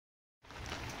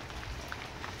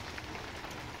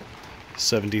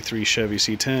'73 Chevy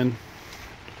C10,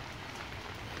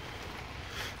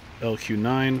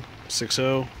 LQ9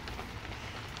 60,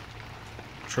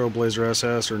 Trailblazer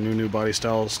SS or new body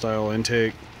style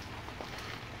intake,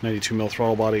 92mm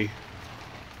throttle body,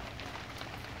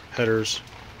 headers,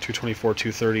 224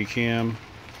 230 cam.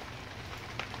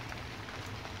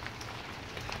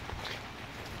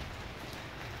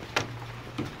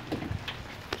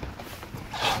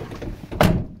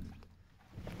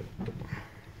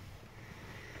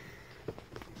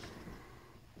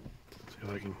 See if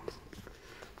I can,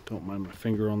 don't mind my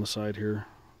finger on the side here,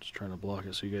 just trying to block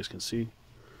it so you guys can see.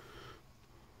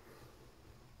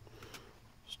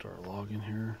 Start logging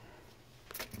here.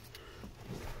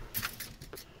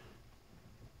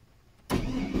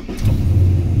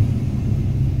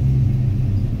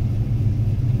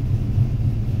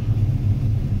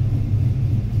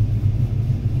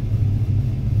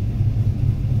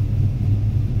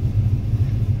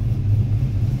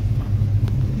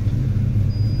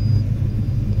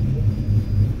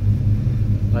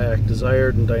 IAC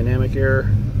desired and dynamic air,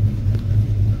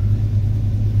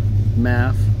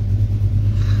 MAF.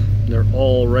 They're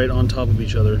all right on top of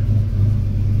each other.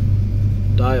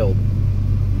 Dialed.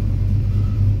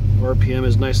 RPM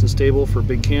is nice and stable for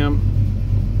big cam.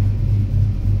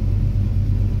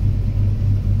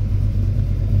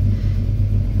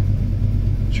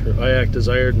 Sure, IAC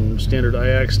desired and standard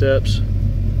IAC steps.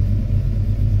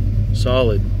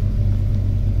 Solid.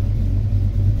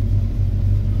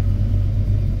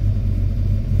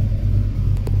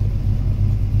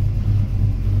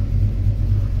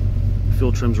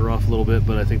 Fuel trims are off a little bit,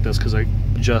 but I think that's because I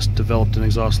just developed an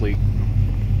exhaust leak.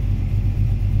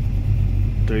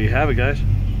 There you have it, guys.